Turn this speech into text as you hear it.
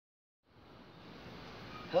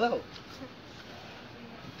Hello!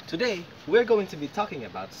 Today, we're going to be talking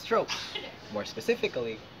about stroke. More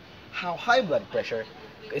specifically, how high blood pressure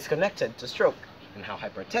is connected to stroke and how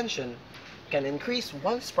hypertension can increase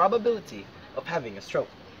one's probability of having a stroke.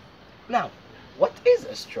 Now, what is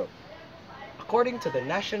a stroke? According to the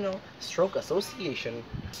National Stroke Association,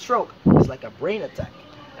 stroke is like a brain attack,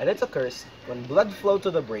 and it occurs when blood flow to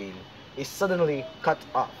the brain is suddenly cut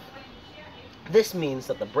off. This means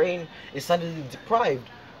that the brain is suddenly deprived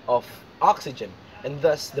of oxygen, and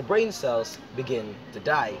thus the brain cells begin to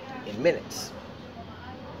die in minutes.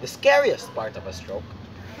 The scariest part of a stroke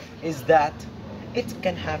is that it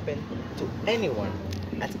can happen to anyone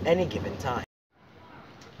at any given time.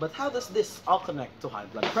 But how does this all connect to high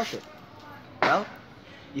blood pressure? Well,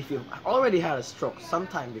 if you've already had a stroke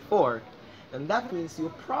sometime before, then that means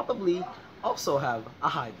you probably also have a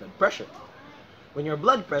high blood pressure. When your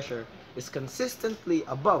blood pressure is consistently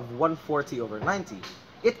above 140/90,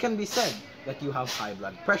 it can be said that you have high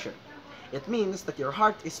blood pressure. It means that your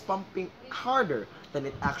heart is pumping harder than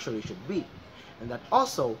it actually should be, and that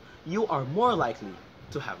also you are more likely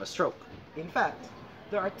to have a stroke. In fact,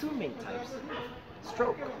 there are two main types of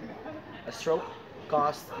stroke. A stroke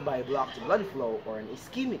caused by blocked blood flow, or an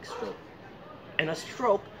ischemic stroke, and a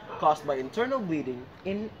stroke caused by internal bleeding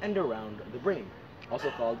in and around the brain,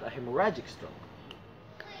 also called a hemorrhagic stroke.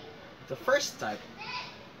 The first type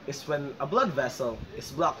is when a blood vessel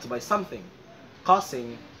is blocked by something,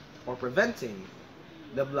 causing or preventing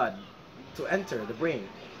the blood to enter the brain,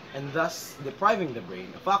 and thus depriving the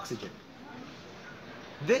brain of oxygen.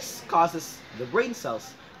 This causes the brain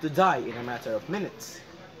cells to die in a matter of minutes.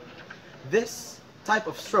 This type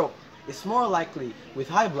of stroke is more likely with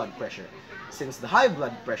high blood pressure, since the high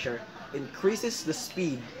blood pressure increases the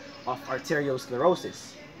speed of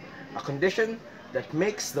arteriosclerosis, a condition that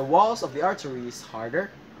makes the walls of the arteries harder,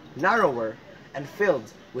 narrower, and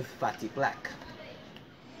filled with fatty plaque.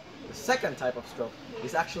 The second type of stroke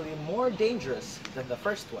is actually more dangerous than the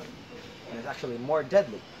first one, and is actually more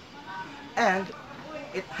deadly. And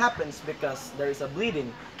it happens because there is a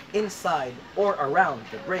bleeding inside or around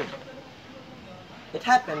the brain. It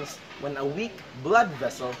happens when a weak blood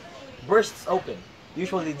vessel bursts open,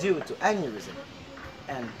 usually due to aneurysm.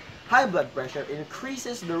 And high blood pressure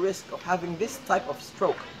increases the risk of having this type of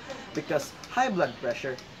stroke because high blood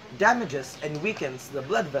pressure damages and weakens the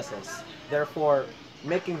blood vessels, therefore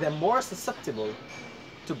making them more susceptible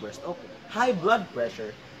to burst open. High blood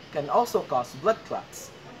pressure can also cause blood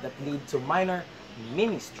clots that lead to minor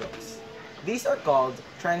mini strokes. These are called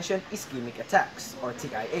transient ischemic attacks, or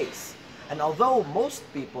TIAs. And although most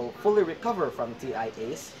people fully recover from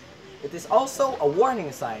TIAs, it is also a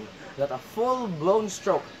warning sign that a full-blown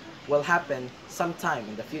stroke will happen sometime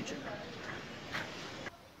in the future.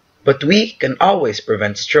 But we can always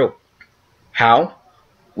prevent stroke. How?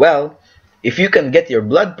 Well, if you can get your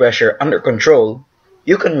blood pressure under control,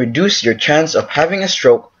 you can reduce your chance of having a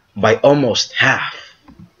stroke by almost half.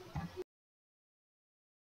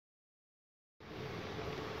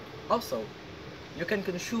 Also, you can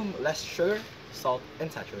consume less sugar, salt,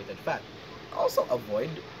 and saturated fat. Also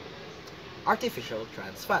avoid artificial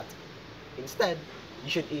trans fat. Instead,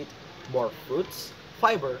 you should eat more fruits,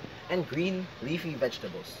 fiber, and green leafy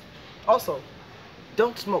vegetables. Also,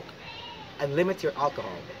 don't smoke and limit your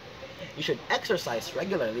alcohol. You should exercise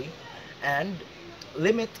regularly and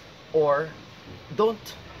limit or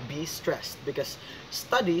don't be stressed, because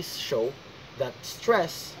studies show that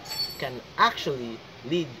stress can actually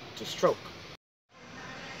lead to stroke.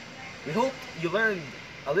 We hope you learned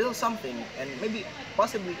a little something and maybe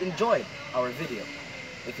possibly enjoyed our video.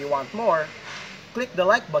 If you want more, click the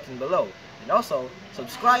like button below and also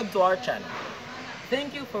subscribe to our channel.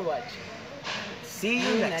 Thank you for watching. See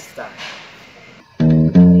you next time.